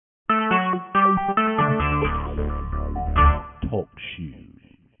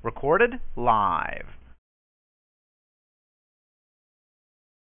Recorded live.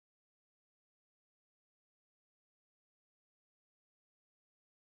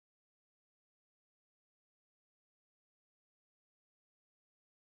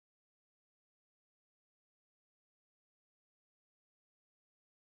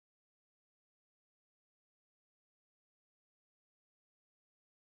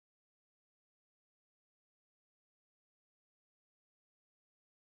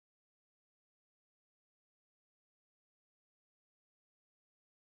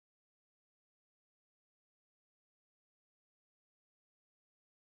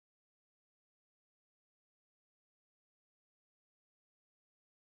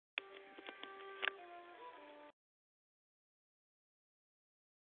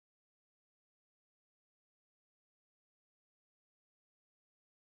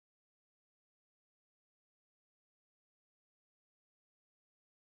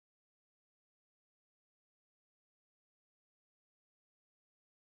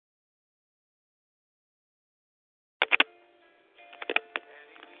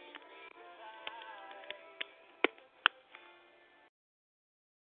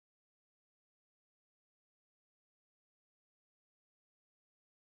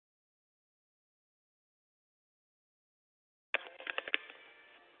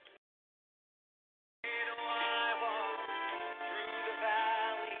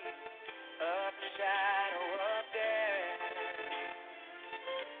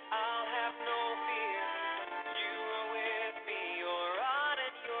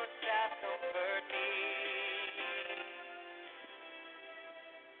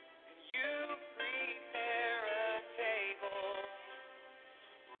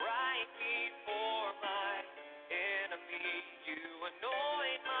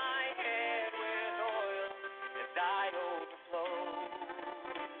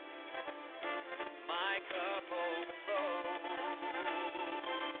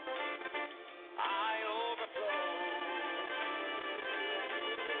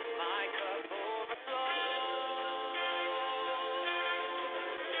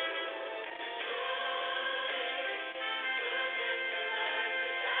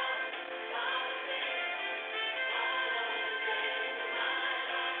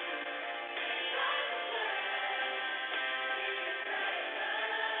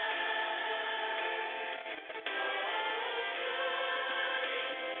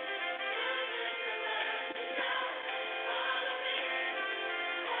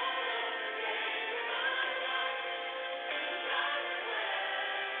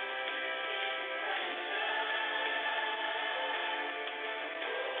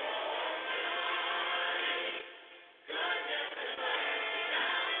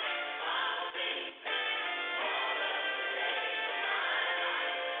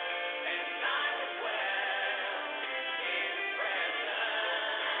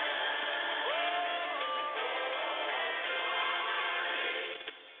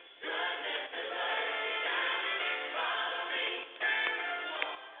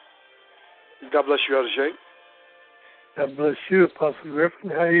 God bless you, Elder Shay. God bless you, Apostle Griffin.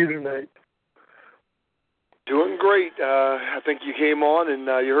 How are you tonight? Doing great. I think you came on and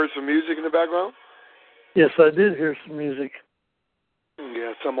you heard some music in the background? Yes, I did hear some music.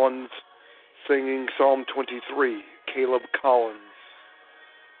 Yeah, someone's singing Psalm 23, Caleb Collins.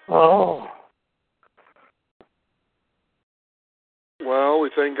 Oh. Well,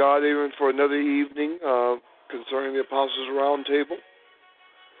 we thank God even for another evening concerning the Apostles' Roundtable.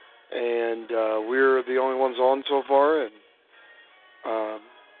 And we're the only ones on so far, and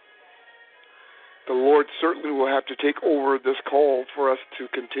the Lord certainly will have to take over this call for us to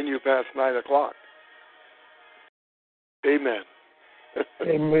continue past 9 o'clock. Amen.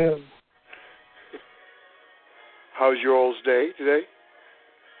 Amen. How's your all's day today?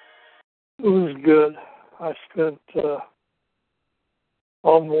 It was good. I spent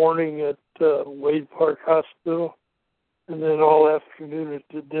all morning at Wade Park Hospital and then all afternoon at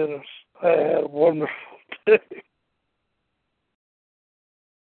the dentist. I had a wonderful day.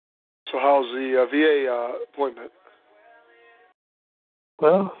 So how's the VA appointment?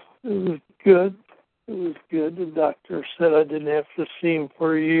 Well, it was good. It was good. The doctor said I didn't have to see him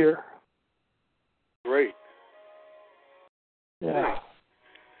for a year. Great. Yeah.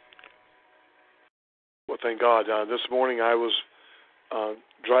 Well, thank God. This morning I was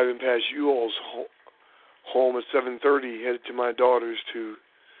driving past you all's home at 7:30, headed to my daughter's to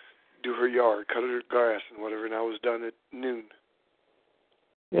do her yard, cut her grass and whatever, and I was done at noon.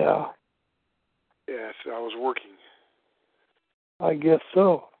 Yeah. Yes, I was working. I guess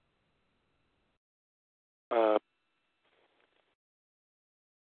so.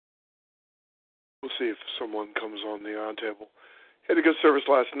 see if someone comes on the roundtable. Had a good service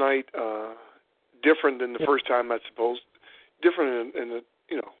last night. Different than the first time, I suppose. Different in the,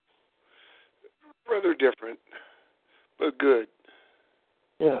 rather different, but good.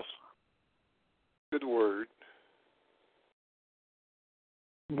 Yes. Good word.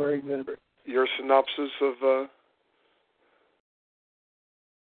 Very good. Your synopsis of...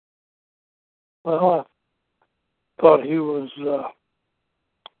 Well, I thought he was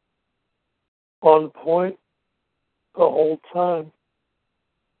on point the whole time.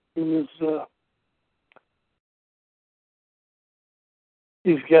 He was...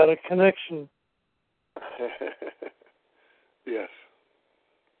 he's got a connection. Yes.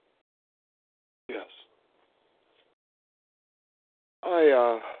 Yes.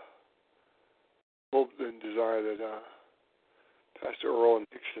 I hope and desire that Pastor Earl and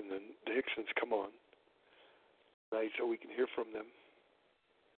Hickson and the Hicksons come on tonight so we can hear from them.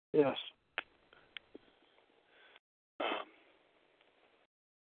 Yes.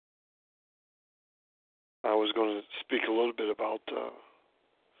 I was going to speak a little bit about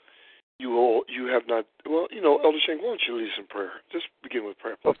you all. You have not. Well, Elder Shank, why don't you lead us in prayer? Just begin with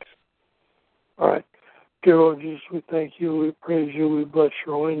prayer, please. Okay. All right. Dear Lord Jesus, we thank you, we praise you, we bless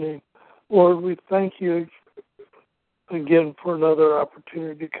your holy name. Lord, we thank you again for another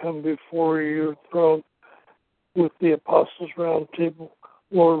opportunity to come before your throne with the Apostles' Roundtable.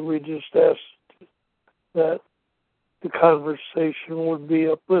 Lord, we just ask that the conversation would be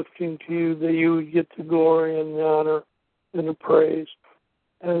uplifting to you, that you would get the glory and the honor and the praise,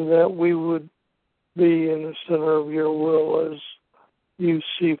 and that we would be in the center of your will as you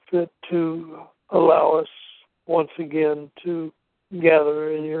see fit to allow us once again to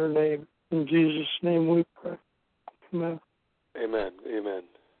gather in your name. In Jesus' name we pray. Amen. Amen. Amen.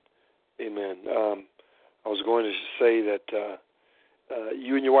 Amen. I was going to say that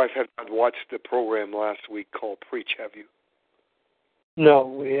you and your wife have not watched the program last week called Preach, have you? No,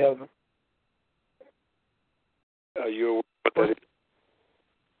 we haven't. You aware what that is?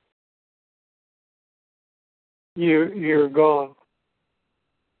 You're gone.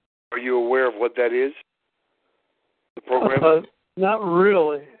 Are you aware of what that is? The program? Not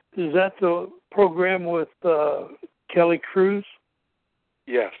really. Is that the program with Kelly Cruz?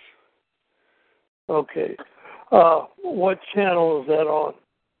 Yes. Okay. What channel is that on?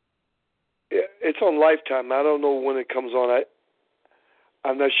 It's on Lifetime. I don't know when it comes on.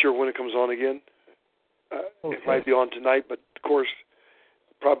 I'm not sure when it comes on again. Okay. It might be on tonight, but of course,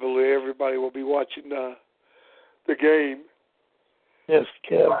 probably everybody will be watching the game. Yes,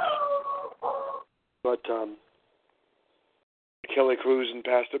 Kev. But Kelly Cruz and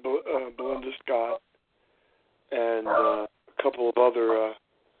Pastor Belinda Scott and a couple of other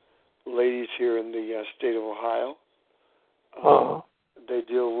ladies here in the state of Ohio. They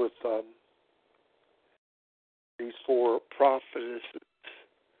deal with these four prophetesses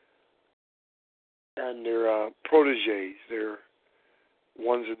and their proteges. They're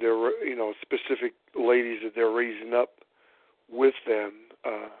ones that they're, specific ladies that they're raising up with them,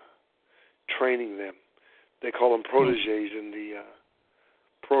 training them. They call them proteges in the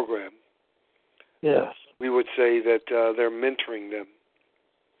program. Yes. We would say that they're mentoring them.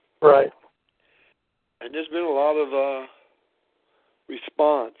 Right. And there's been a lot of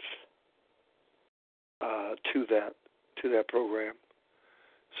response to that program.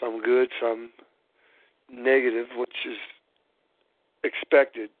 Some good, some negative, which is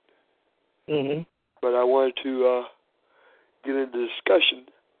expected. Mm-hmm. But I wanted to get into discussion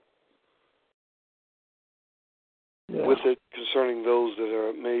with it concerning those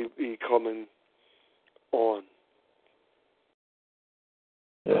that may be coming on.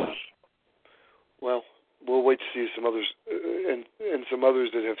 Yes. Well, we'll wait to see some others and some others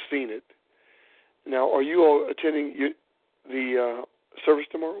that have seen it. Now, are you all attending the service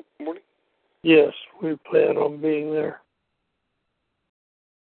tomorrow morning? Yes, we plan on being there.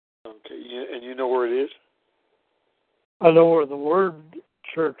 Okay, and you know where it is? I know where the Word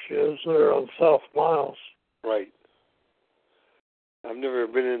Church is. They're on South Miles. Right. I've never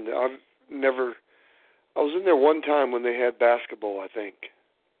been in. I was in there one time when they had basketball, I think.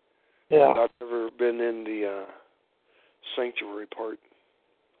 Yeah. I've never been in the sanctuary part.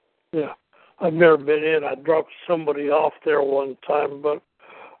 Yeah. I've never been in. I dropped somebody off there one time, but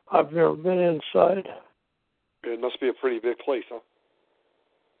I've never been inside. It must be a pretty big place, huh?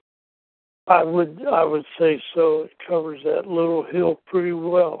 I would say so. It covers that little hill pretty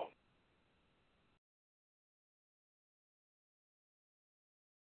well.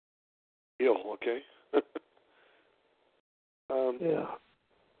 Hill, okay. Yeah.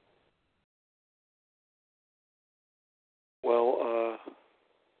 Well,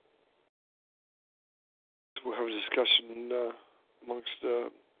 have a discussion amongst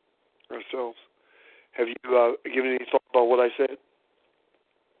ourselves. Have you given any thought about what I said?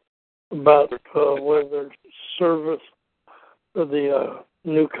 About whether service for the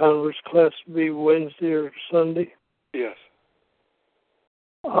new converse class be Wednesday or Sunday? Yes.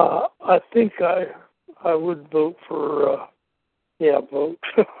 I think I would vote for, vote.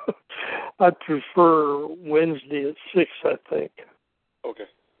 I'd prefer Wednesday at 6, I think. Okay.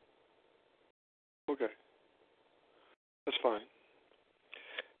 That's fine.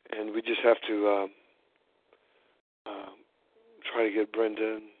 And we just have to try to get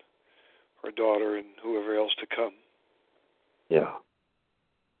Brenda and her daughter and whoever else to come. Yeah.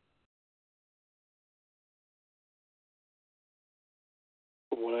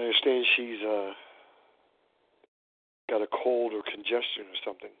 From what I understand, she's got a cold or congestion or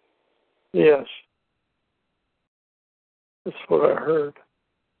something. Yes. That's what I heard.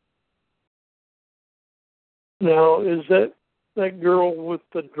 Now, is that girl with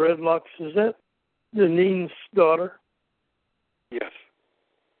the dreadlocks, is that Janine's daughter? Yes.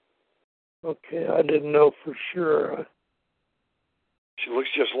 Okay, I didn't know for sure. She looks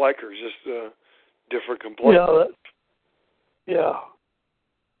just like her, just different complexion. Yeah.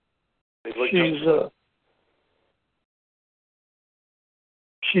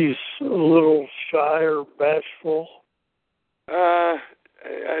 She's a little shy or bashful.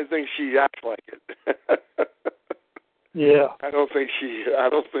 I think she acts like it. Yeah. I don't think she is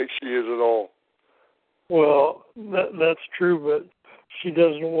at all. Well, that's true, but she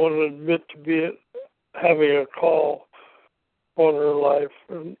doesn't want to admit to having a call on her life,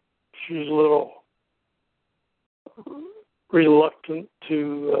 and she's a little reluctant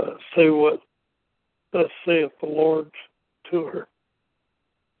to say what thus saith the Lord to her.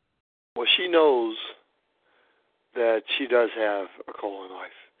 Well, she knows that she does have a call in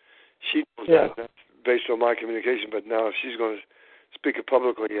life. She knows that based on my communication, but now if she's going to speak it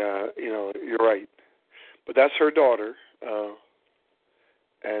publicly, you're right. But that's her daughter,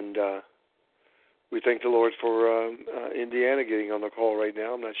 and we thank the Lord for Indiana getting on the call right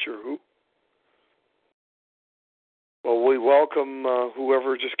now. I'm not sure who. Well, we welcome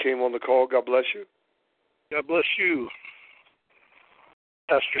whoever just came on the call. God bless you. God bless you,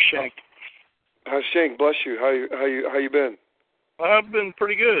 Pastor Shank. Shank, bless you. How you been? I've been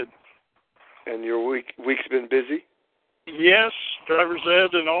pretty good. And your week's been busy? Yes, driver's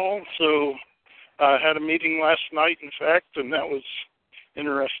ed and all. So I had a meeting last night, in fact, and that was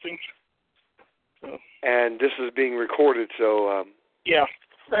interesting. So. And this is being recorded, so... Yeah,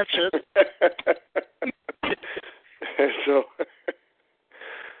 that's it. So,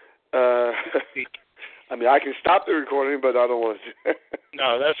 I mean, I can stop the recording, but I don't want to.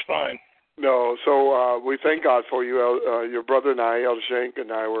 No, that's fine. No, so we thank God for you. Your brother and I, Elder Shank,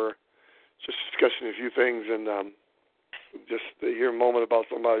 and I were just discussing a few things, and just to hear a moment about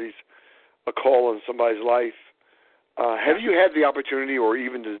a call in somebody's life. Have you had the opportunity or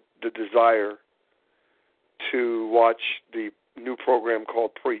even the desire to watch the new program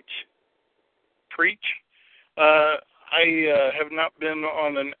called Preach? Preach? I have not been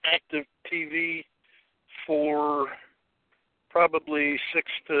on an active TV for probably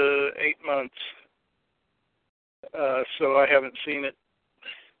 6 to 8 months, so I haven't seen it.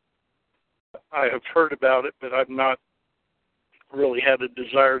 I have heard about it, but I've not really had a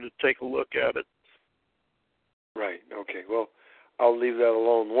desire to take a look at it. Right, okay. Well, I'll leave that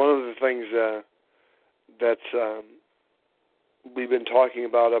alone. One of the things that's we've been talking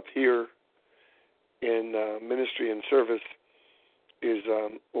about up here in ministry and service is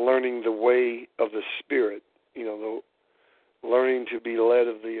learning the way of the Spirit, learning to be led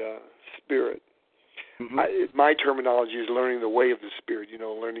of the Spirit. Mm-hmm. My terminology is learning the way of the Spirit,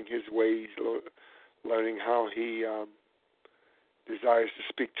 learning His ways, learning how He desires to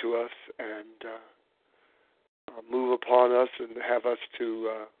speak to us and move upon us and have us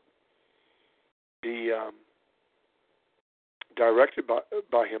to be directed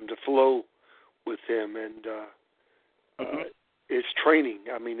by Him, to flow with Him. And it's training.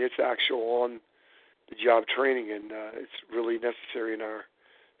 I mean, it's actual on-the-job training, and it's really necessary in our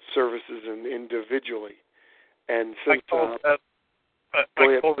services and individually. And since, I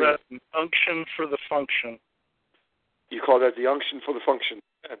call that an unction for the function. You call that the unction for the function?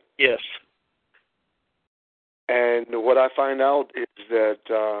 Yes. And what I find out is that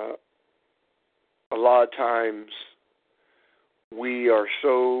a lot of times we are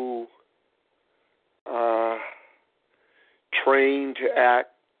so trained to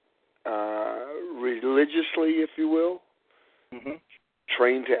act religiously, if you will,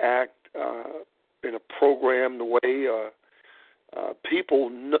 trained to act in a programmed way. People,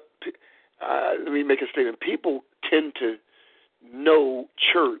 let me make a statement. People tend to know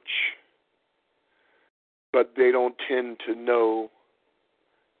church, but they don't tend to know,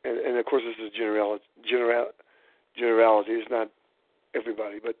 and of course this is generality. It's not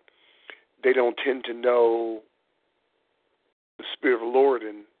everybody, but they don't tend to know the Spirit of the Lord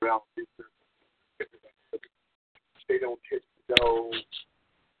in reality. They don't tend to know.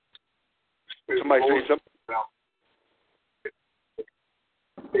 Somebody say something.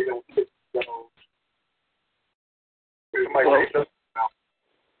 They don't tend to know. Somebody say something.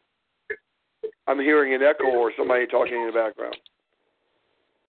 I'm hearing an echo or somebody talking in the background.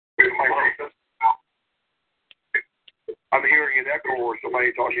 I'm hearing an echo or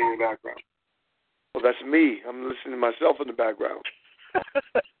somebody talking in the background. Well, that's me. I'm listening to myself in the background.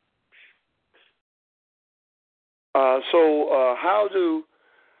 So how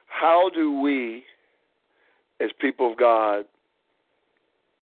do we, as people of God,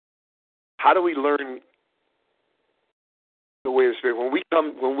 how do we learn the way of the Spirit? When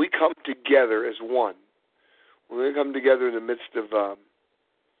we come together as one, when we come together in the midst of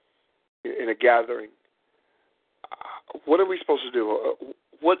in a gathering, what are we supposed to do?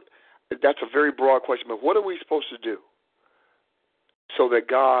 That's a very broad question, but what are we supposed to do so that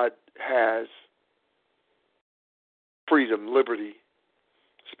God has freedom, liberty?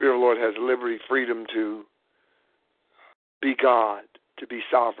 The Spirit of the Lord has liberty, freedom to be God, to be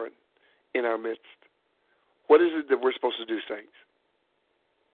sovereign in our midst. What is it that we're supposed to do, saints?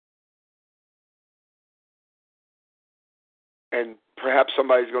 And perhaps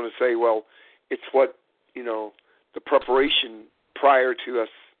somebody's going to say, well, it's what, the preparation prior to us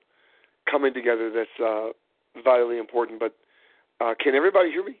coming together that's vitally important. But can everybody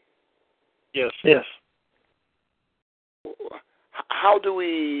hear me? Yes. Yes. How do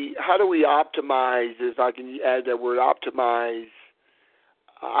we optimize, if I can add that word, optimize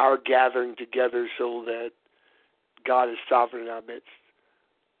our gathering together so that God is sovereign in our midst?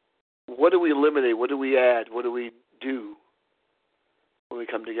 What do we eliminate? What do we add? What do we do when we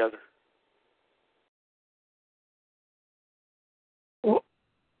come together? Well,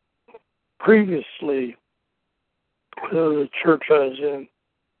 previously, the church I was in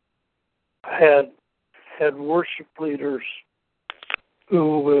had worship leaders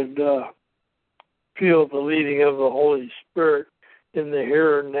who would feel the leading of the Holy Spirit in the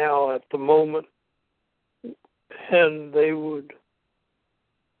here and now at the moment, and they would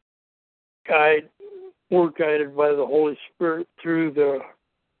were guided by the Holy Spirit through the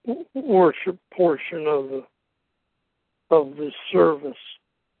worship portion of the service,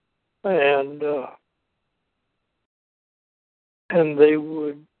 and they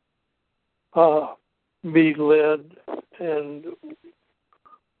would be led, and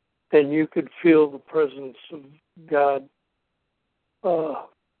you could feel the presence of God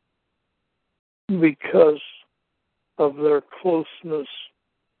because of their closeness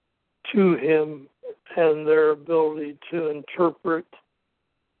to Him and their ability to interpret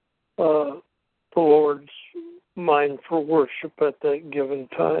the Lord's mind for worship at that given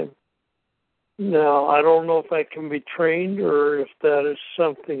time. Now, I don't know if that can be trained or if that is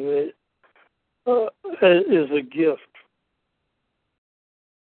something that is a gift.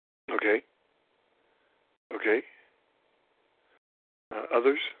 Okay.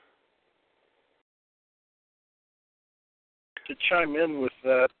 Others? To chime in with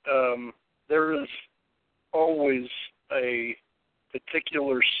that, there is always a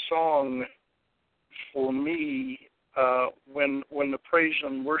particular song for me when the praise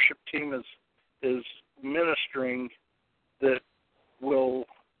and worship team is ministering that will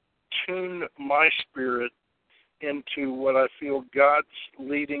tune my spirit into what I feel God's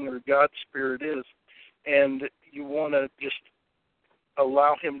leading or God's spirit is, and you want to just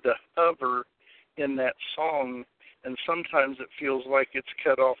allow Him to hover in that song, and sometimes it feels like it's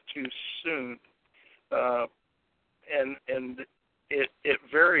cut off too soon, and it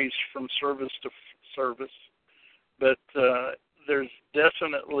varies from service to service, but there's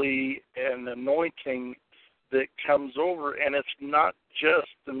definitely an anointing that comes over, and it's not just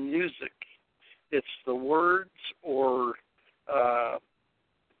the music. It's the words or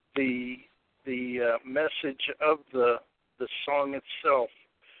the message of the song itself.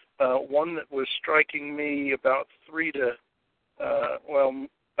 One that was striking me about 6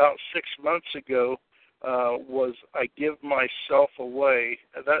 months ago was "I Give Myself Away."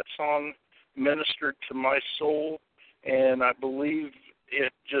 That song ministered to my soul, and I believe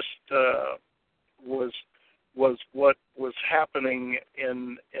it just was what was happening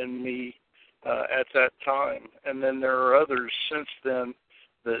in me at that time. And then there are others since then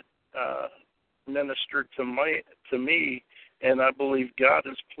that ministered to me, And I believe God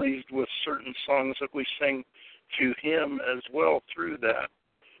is pleased with certain songs that we sing to Him as well through that,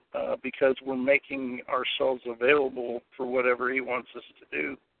 because we're making ourselves available for whatever He wants us to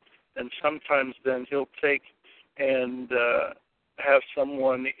do. And sometimes then He'll take and have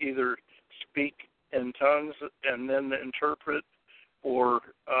someone either speak in tongues and then interpret, or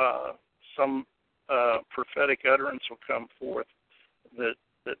some prophetic utterance will come forth that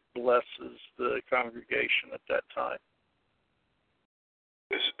blesses the congregation at that time.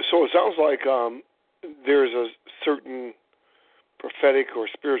 So it sounds like there's a certain prophetic or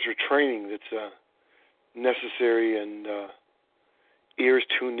spiritual training that's necessary, and ears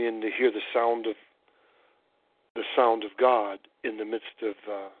tune in to hear the sound of God in the midst of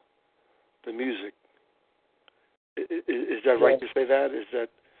the music. Is that right to say that? Is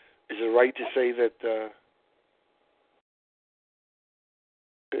it right to say that?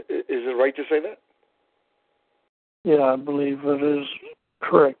 Is it right to say that? Yeah, I believe it is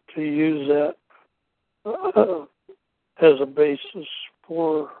correct to use that as a basis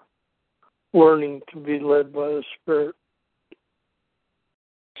for learning to be led by the Spirit.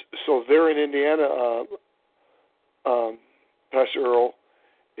 So there in Indiana, Pastor Earl,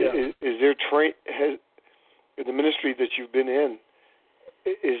 is there in the ministry that you've been in,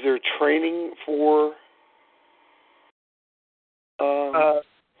 is there training for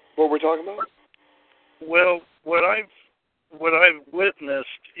what we're talking about? Well, what I've witnessed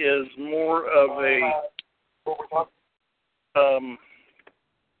is more of a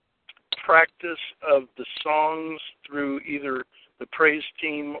practice of the songs through either the praise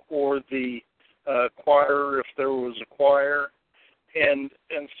team or the choir, if there was a choir. And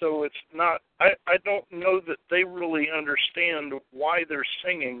so it's not, I don't know that they really understand why they're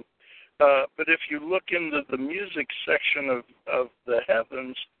singing, but if you look into the music section of the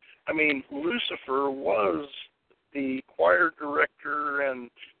heavens, I mean, Lucifer was the choir director and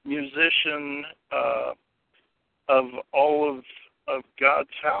musician of all of God's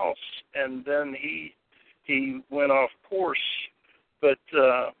house, and then he went off course. But,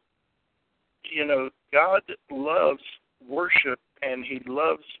 God loves worship, and He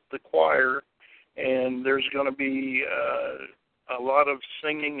loves the choir, and there's going to be a lot of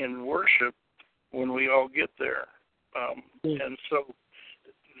singing and worship when we all get there. And so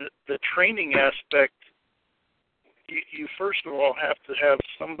the training aspect, you first of all have to have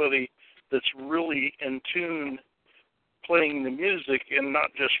somebody that's really in tune playing the music, and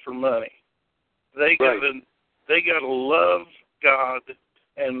not just for money. They gotta love God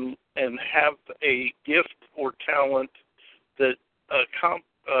and have a gift or talent that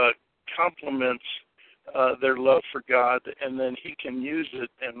complements their love for God, and then He can use it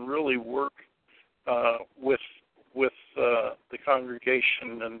and really work with the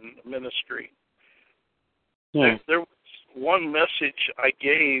congregation and ministry. Yeah. There was one message I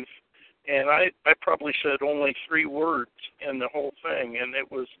gave, and I probably said only 3 words in the whole thing, and it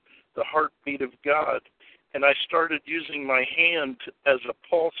was the heartbeat of God. And I started using my hand as a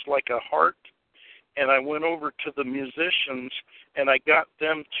pulse like a heart, and I went over to the musicians, and I got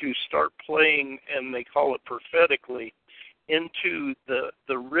them to start playing, and they call it prophetically, into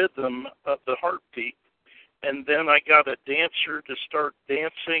the rhythm of the heartbeat. And then I got a dancer to start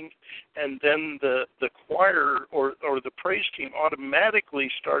dancing, and then the choir or the praise team automatically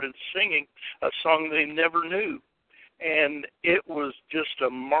started singing a song they never knew. And it was just a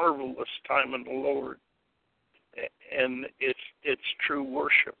marvelous time in the Lord. And it's true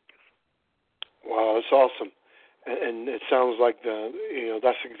worship. Wow, that's awesome. And it sounds like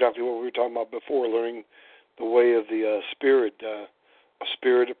that's exactly what we were talking about before, learning the way of the Spirit, a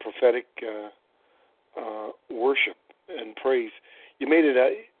spirit of prophetic worship and praise. You made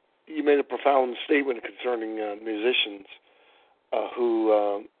a profound statement concerning musicians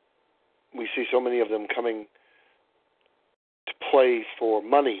who we see so many of them coming to play for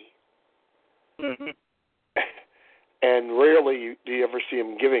money, mm-hmm. and rarely do you ever see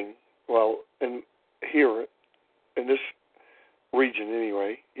them giving. Well, and here in this region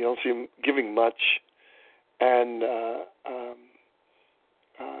anyway, you don't see them giving much, and the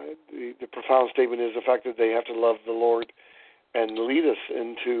profound statement is the fact that they have to love the Lord and lead us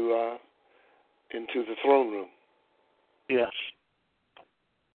into the throne room. Yes.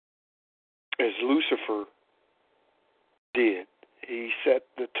 As Lucifer did. He set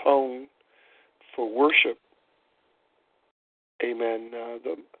the tone for worship. Amen.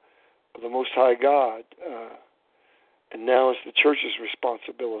 The Most High God. And now it's the church's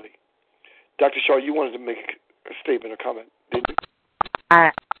responsibility. Dr. Shaw, you wanted to make a statement, a comment, didn't you?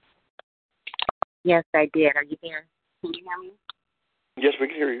 Yes, I did. Are you there? Can you hear me? Yes, we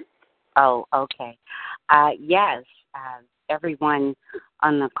can hear you. Oh, okay. Yes. everyone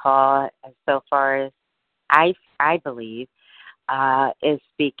on the call, so far as I believe, is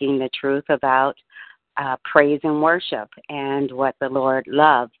speaking the truth about praise and worship and what the Lord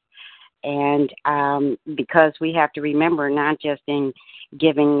loves. And because we have to remember, not just in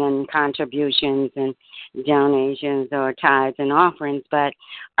giving and contributions and donations or tithes and offerings, but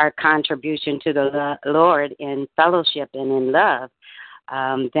our contribution to the Lord in fellowship and in love.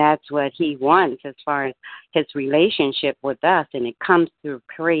 That's what He wants as far as His relationship with us, and it comes through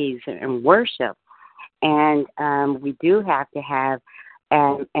praise and worship. And we do have to have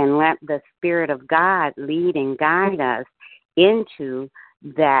and let the Spirit of God lead and guide us into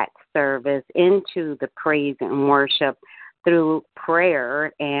that service, into the praise and worship through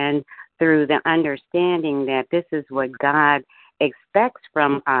prayer and through the understanding that this is what God expects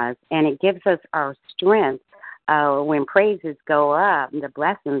from us, and it gives us our strength. When praises go up, the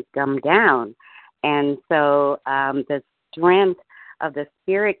blessings come down. And so the strength of the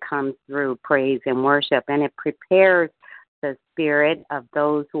Spirit comes through praise and worship, and it prepares the spirit of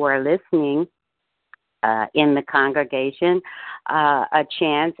those who are listening in the congregation a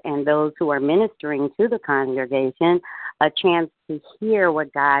chance, and those who are ministering to the congregation a chance to hear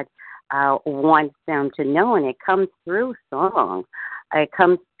what God wants them to know. And it comes through song. It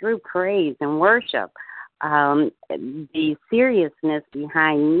comes through praise and worship. The seriousness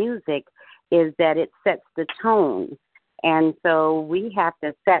behind music is that it sets the tone. And so we have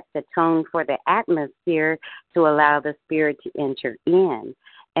to set the tone for the atmosphere to allow the Spirit to enter in.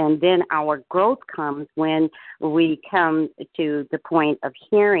 And then our growth comes when we come to the point of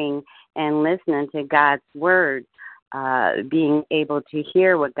hearing and listening to God's word. Being able to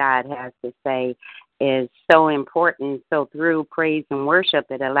hear what God has to say is so important. So through praise and worship,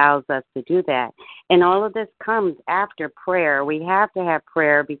 it allows us to do that. And all of this comes after prayer. We have to have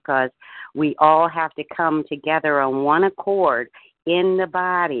prayer because we all have to come together on one accord in the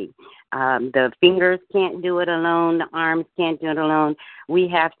body. The fingers can't do it alone. The arms can't do it alone. We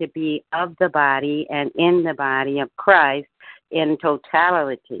have to be of the body and in the body of Christ in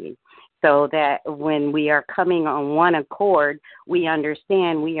totality, so that when we are coming on one accord, we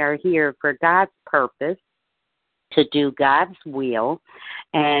understand we are here for God's purpose, to do God's will,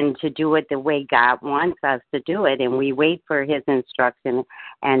 and to do it the way God wants us to do it. And we wait for His instruction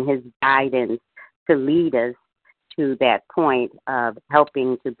and His guidance to lead us to that point of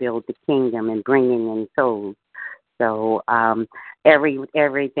helping to build the kingdom and bringing in souls. So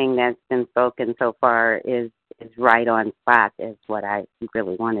everything that's been spoken so far is right on spot, is what I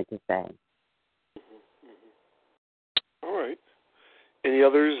really wanted to say. All right. Any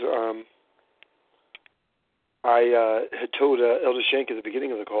others? I had told Elder Shank at the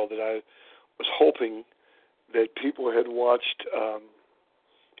beginning of the call that I was hoping that people had watched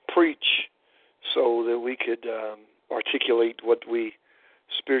Preach so that we could articulate what we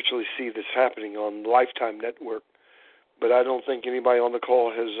spiritually see that's happening on Lifetime Network. But I don't think anybody on the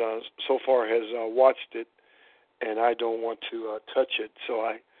call has so far has watched it, and I don't want to touch it. So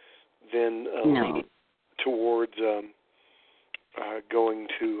I then lean towards going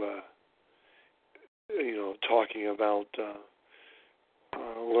to, talking about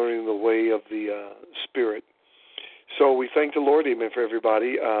learning the way of the Spirit. So we thank the Lord, amen, for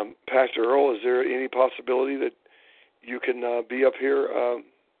everybody. Pastor Earl, is there any possibility that you can be up here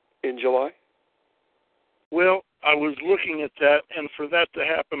in July? Well, I was looking at that, and for that to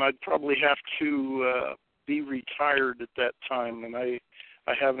happen, I'd probably have to be retired at that time, and I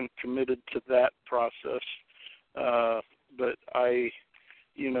haven't committed to that process. But I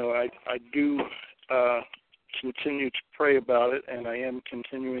do continue to pray about it, and I am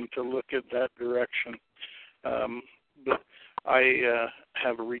continuing to look at that direction. But I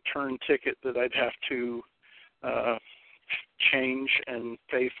have a return ticket that I'd have to change and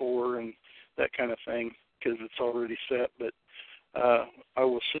pay for and that kind of thing, because it's already set. But I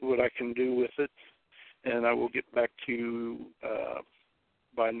will see what I can do with it, and I will get back to you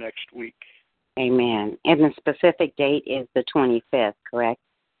by next week. Amen. And the specific date is the 25th, correct,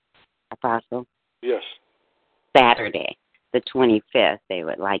 Apostle? Yes. Saturday, the 25th. They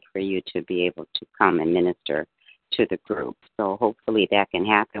would like for you to be able to come and minister to the group. So hopefully that can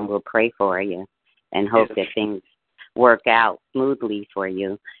happen. We'll pray for you and hope that things work out smoothly for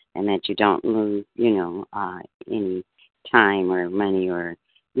you, and that you don't lose, any time or money or,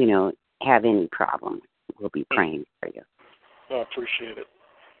 have any problems. We'll be praying for you. I appreciate it.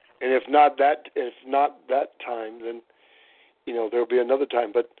 And if not that time, then there'll be another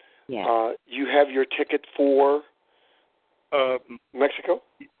time. But you have your ticket for Mexico?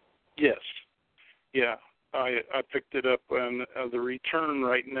 Yes. Yeah. I picked it up, and the return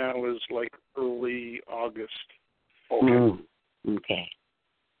right now is like early August. Okay. Okay.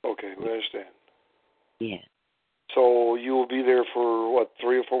 Okay, we understand. Yeah. So you will be there for, what,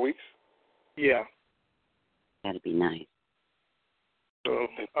 3 or 4 weeks? Yeah. That'd be nice. So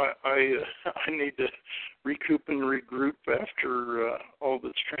I need to recoup and regroup after all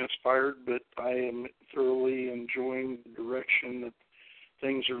that's transpired, but I am thoroughly enjoying the direction that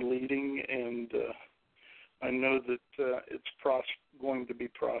things are leading, and I know that it's going to be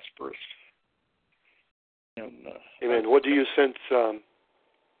prosperous. And, Amen. What do you sense?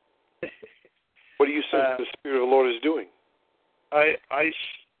 What do you sense the Spirit of the Lord is doing? I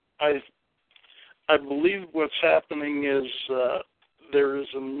believe what's happening is there is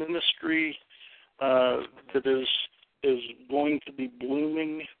a ministry that is going to be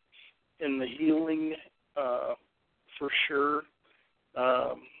blooming in the healing for sure.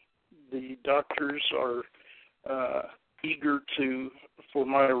 The doctors are eager for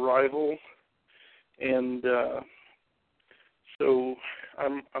my arrival, and so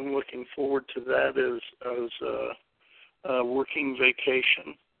I'm looking forward to that as a working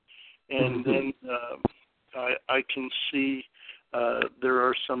vacation, and then I can see there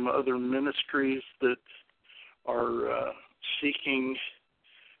are some other ministries that are seeking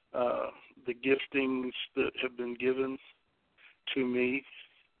the giftings that have been given to me,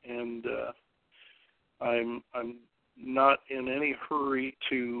 and I'm not in any hurry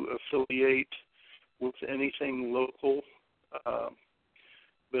to affiliate with anything local,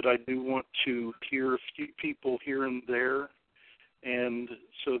 but I do want to hear a few people here and there, and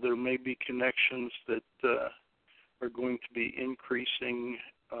so there may be connections that are going to be increasing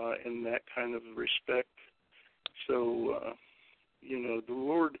in that kind of respect. So, the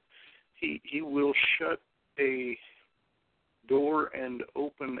Lord, He will shut a door and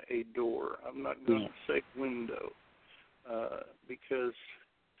open a door. I'm not going to say window, because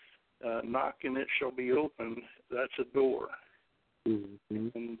knock and it shall be opened. That's a door. Mm-hmm.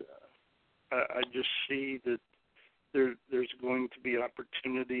 And I just see that there's going to be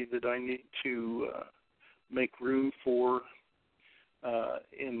opportunity that I need to make room for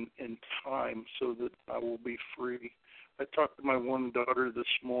in time so that I will be free. I talked to my one daughter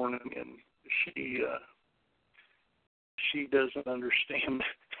this morning, and she doesn't understand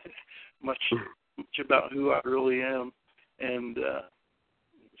much about who I really am, and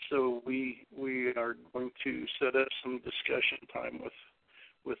so we are going to set up some discussion time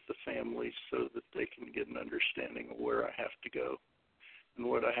with the family so that they can get an understanding of where I have to go and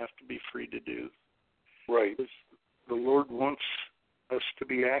what I have to be free to do. Right. Because the Lord wants us to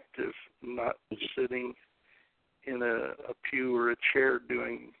be active, not sitting in a pew or a chair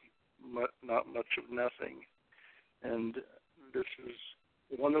doing not much of nothing. And this is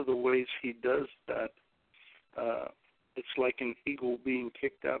one of the ways He does that. It's like an eagle being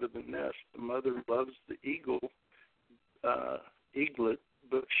kicked out of the nest. The mother loves the eaglet,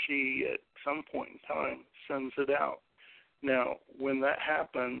 but she, at some point in time, sends it out. Now, when that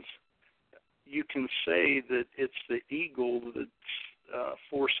happens, you can say that it's the eagle that's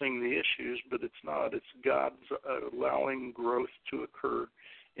forcing the issues, but it's not. It's God's allowing growth to occur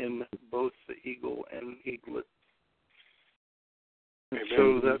in both the eagle and eaglet. Amen.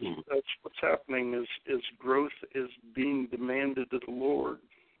 So that's what's happening is growth is being demanded of the Lord,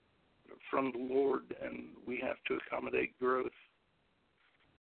 from the Lord, and we have to accommodate growth.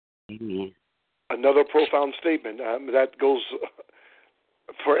 Amen. Another profound statement that goes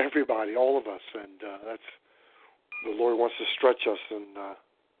for everybody, all of us, and that's the Lord wants to stretch us, and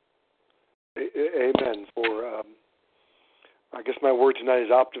amen. For I guess my word tonight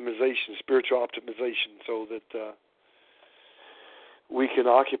is optimization, spiritual optimization, so that we can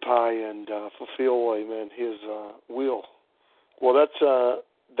occupy and fulfill, amen, His will. Well,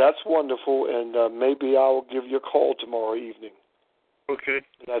 that's wonderful, and maybe I'll give you a call tomorrow evening. Okay.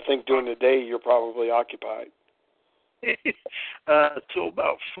 And I think during the day you're probably occupied. Till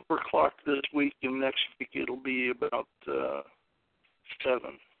about 4 o'clock this week, and next week it'll be about 7.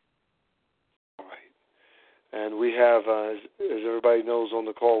 All right. And we have, as everybody knows on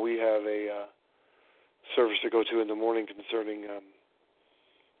the call, we have a service to go to in the morning concerning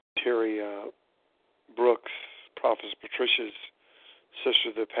Terry Brooks, Prophetess Patricia's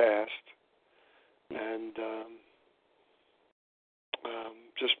sister that passed. And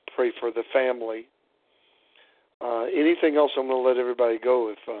just pray for the family. Anything else, I'm going to let everybody go.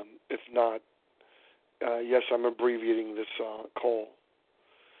 If not, yes, I'm abbreviating this call.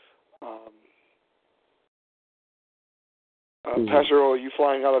 Pastor O, are you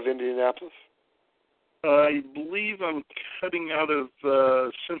flying out of Indianapolis? I believe I'm cutting out of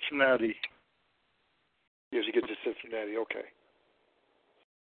Cincinnati. Yes, you get to Cincinnati. Okay.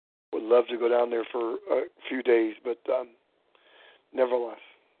 Well, would love to go down there for a few days, but nevertheless.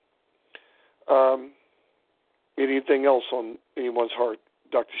 Anything else on anyone's heart?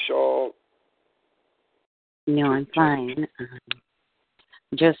 Dr. Shaw? No, I'm fine.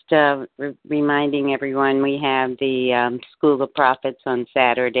 Just reminding everyone we have the School of Prophets on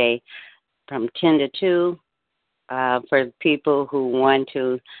Saturday from 10 to 2 for people who want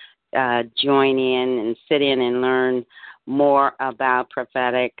to join in and sit in and learn more about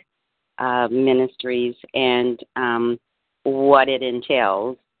prophetic ministries and what it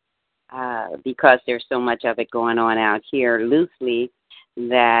entails, because there's so much of it going on out here loosely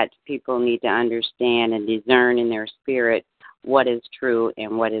that people need to understand and discern in their spirit what is true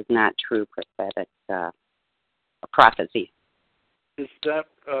and what is not true prophetic prophecy. Is that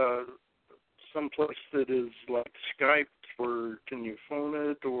someplace that is like Skype, or can you phone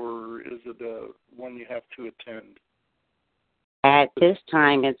it, or is it one you have to attend? At this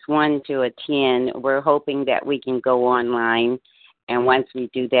time, it's one to attend. We're hoping that we can go online, and once we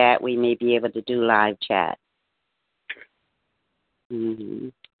do that, we may be able to do live chat. Mm-hmm.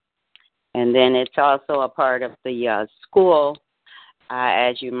 And then it's also a part of the school.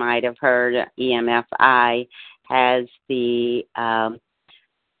 As you might have heard, EMFI has the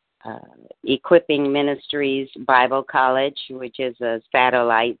Equipping Ministries Bible College, which is a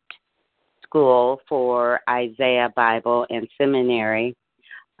satellite school for Isaiah Bible and Seminary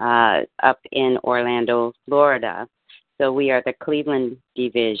up in Orlando, Florida. So we are the Cleveland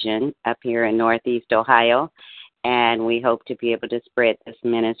division up here in Northeast Ohio, and we hope to be able to spread this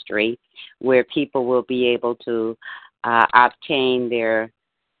ministry where people will be able to obtain their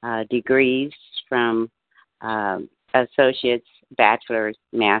degrees from associates, bachelor's,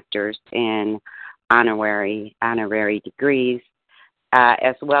 master's, and honorary degrees,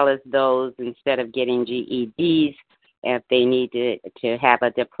 as well as those, instead of getting GEDs, if they need to have a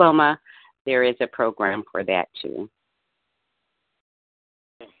diploma, there is a program for that too.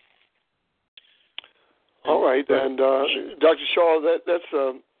 All right, and Dr. Shaw, that's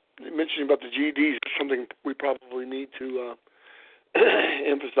mentioning about the GEDs is something we probably need to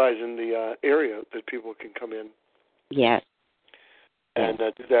emphasize in the area that people can come in. Yes. And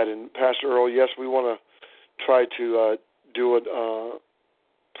do that. And Pastor Earl, yes, we want to try to do it,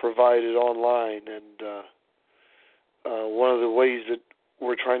 provide it online. And one of the ways that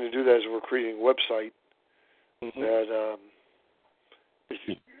we're trying to do that is we're creating a website that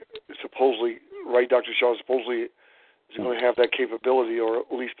is supposedly, right, Dr. Shaw, supposedly is going to have that capability, or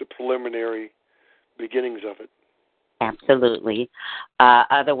at least the preliminary beginnings of it. Absolutely.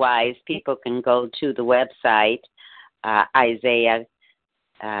 Otherwise, people can go to the website, Isaiah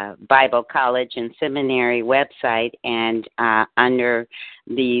Bible College and Seminary website, and under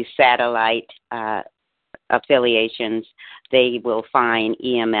the satellite affiliations, they will find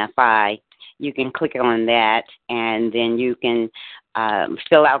EMFI. You can click on that, and then you can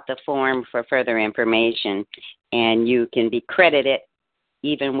fill out the form for further information, and you can be credited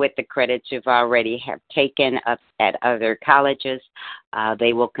even with the credits you've already have taken up at other colleges.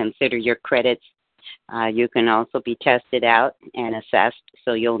 They will consider your credits. You can also be tested out and assessed,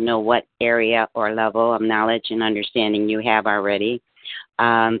 so you'll know what area or level of knowledge and understanding you have already.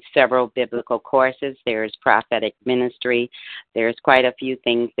 Several biblical courses. There's prophetic ministry. There's quite a few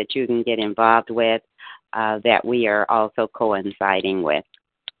things that you can get involved with that we are also coinciding with.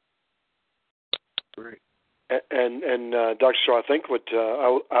 Great. And Dr. Shaw, I think what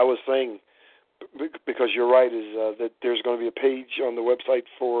I was saying, because you're right, is that there's going to be a page on the website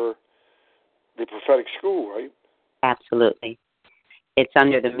for the prophetic school, right? Absolutely. It's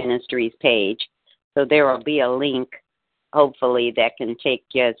under the ministries page. So there will be a link, hopefully, that can take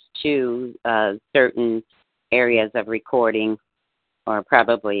us to certain areas of recording, or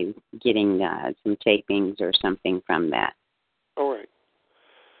probably getting some tapings or something from that. All right.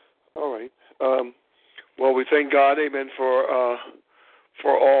 Well, we thank God, amen, for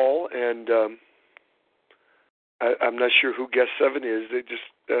all, and I'm not sure who guest 7 is. They just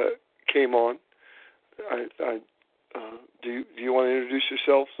came on. Do you want to introduce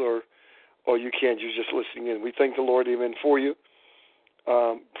yourselves, or you can't? You're just listening in. We thank the Lord, amen, for you.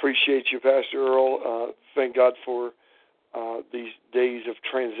 Appreciate you, Pastor Earl. Thank God for these days of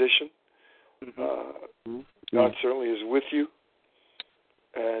transition. God certainly is with you.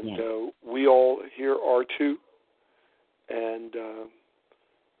 And we all here are too. And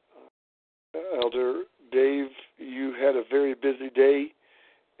Elder Dave, you had a very busy day,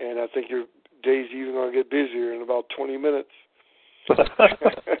 and I think your day's even going to get busier in about 20 minutes.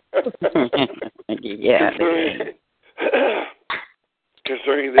 Yeah.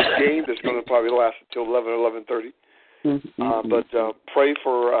 Concerning this game that's going to probably last until 11 or 11:30. But pray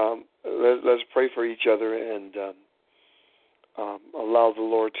for let's pray for each other and allow the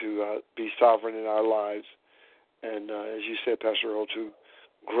Lord to be sovereign in our lives. And as you said, Pastor Earl, to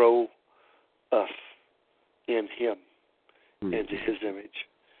grow us in Him, into His image.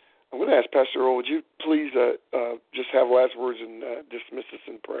 I'm going to ask Pastor Earl, would you please just have last words and dismiss us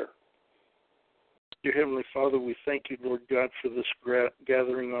in prayer? Dear Heavenly Father, we thank you, Lord God, for this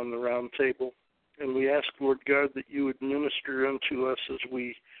gathering on the round table. And we ask, Lord God, that you would minister unto us as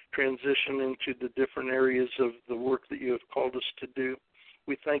we transition into the different areas of the work that you have called us to do.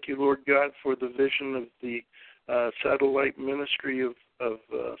 We thank you, Lord God, for the vision of the satellite ministry of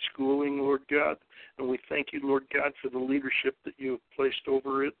schooling, Lord God. And we thank you, Lord God, for the leadership that you have placed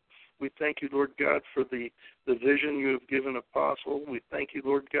over it. We thank you, Lord God, for the vision you have given Apostle. We thank you,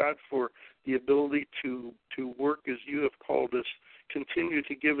 Lord God, for the ability to work as you have called us. Continue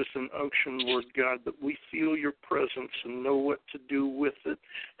to give us an unction, Lord God, that we feel your presence and know what to do with it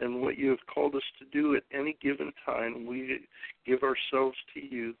and what you have called us to do at any given time. We give ourselves to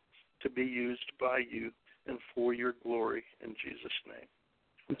you to be used by you and for your glory. In Jesus'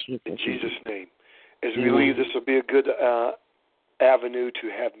 name. In Jesus' name. As we leave, this will be a good avenue to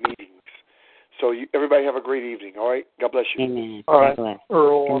have meetings. So everybody have a great evening, all right? God bless you. Amen. All right, God bless.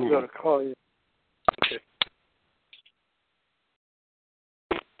 Earl, I'm going to call you. Okay.